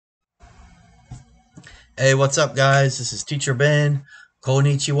Hey, what's up, guys? This is Teacher Ben.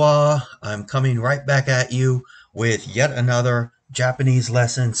 Konnichiwa. I'm coming right back at you with yet another Japanese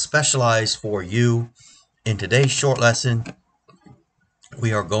lesson specialized for you. In today's short lesson,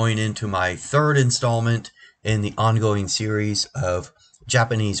 we are going into my third installment in the ongoing series of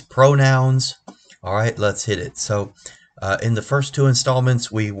Japanese pronouns. All right, let's hit it. So, in the first two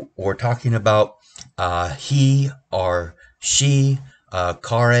installments, we were talking about he or she,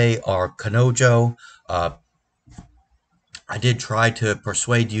 kare or kanojo. I did try to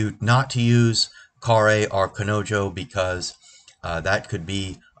persuade you not to use kare or kanojo because that could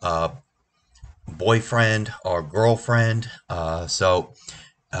be boyfriend or girlfriend. Uh,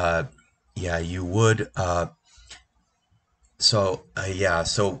 yeah, you would. So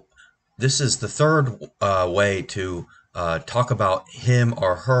this is the third way to talk about him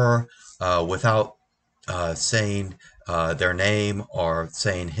or her without saying their name or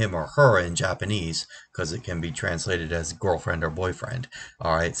saying him or her in Japanese, because it can be translated as girlfriend or boyfriend.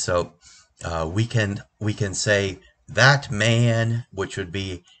 All right, so we can say that man, which would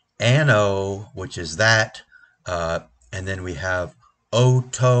be ano, which is that, and then we have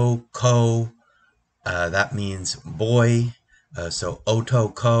otoko, that means boy. So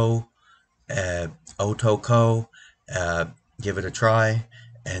otoko, uh, otoko, uh, give it a try.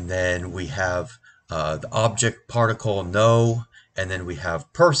 And then we have the object particle no, and then we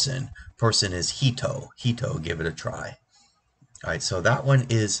have person. Person is hito. Hito, give it a try. All right, so that one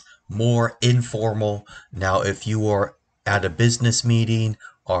is more informal. Now, if you were at a business meeting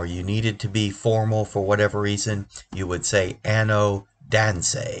or you needed to be formal for whatever reason, you would say ano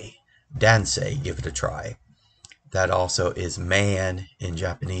dansei. Dansei, give it a try. That also is man in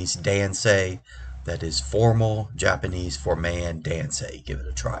Japanese, dansei. That is formal Japanese for man, dansei. Give it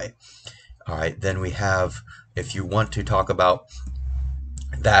a try. All right, then we have, if you want to talk about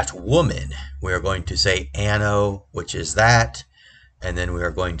that woman, we're going to say ano, which is that, and then we are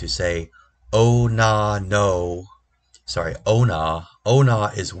going to say ona no. Sorry, ona.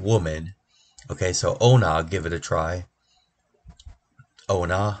 Ona is woman. Okay, so ona, give it a try.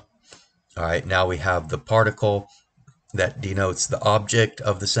 Ona. All right, now we have the particle that denotes the object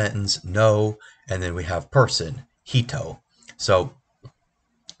of the sentence, no, and then we have person, hito. So,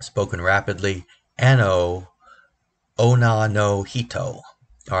 spoken rapidly, ano, ona no hito.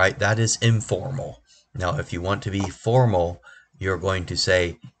 All right, that is informal. Now, if you want to be formal, you're going to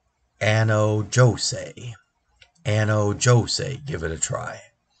say ano jose. Ano jose, give it a try.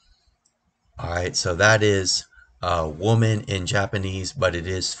 All right, so that is woman in Japanese, but it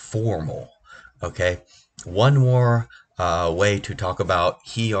is formal. Okay, one more way to talk about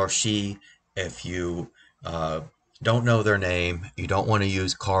he or she. If you don't know their name, you don't want to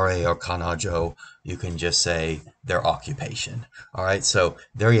use kare or kanajo, you can just say their occupation. All right, so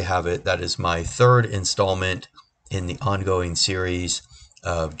there you have it. That is my third installment in the ongoing series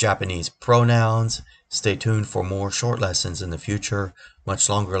of Japanese pronouns. Stay tuned for more short lessons in the future. Much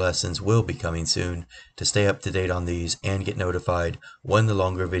longer lessons will be coming soon. To stay up to date on these and get notified when the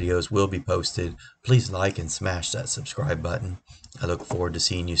longer videos will be posted, please like and smash that subscribe button. I look forward to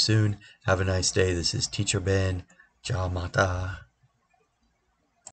seeing you soon. Have a nice day. This is Teacher Ben. Ciao mata.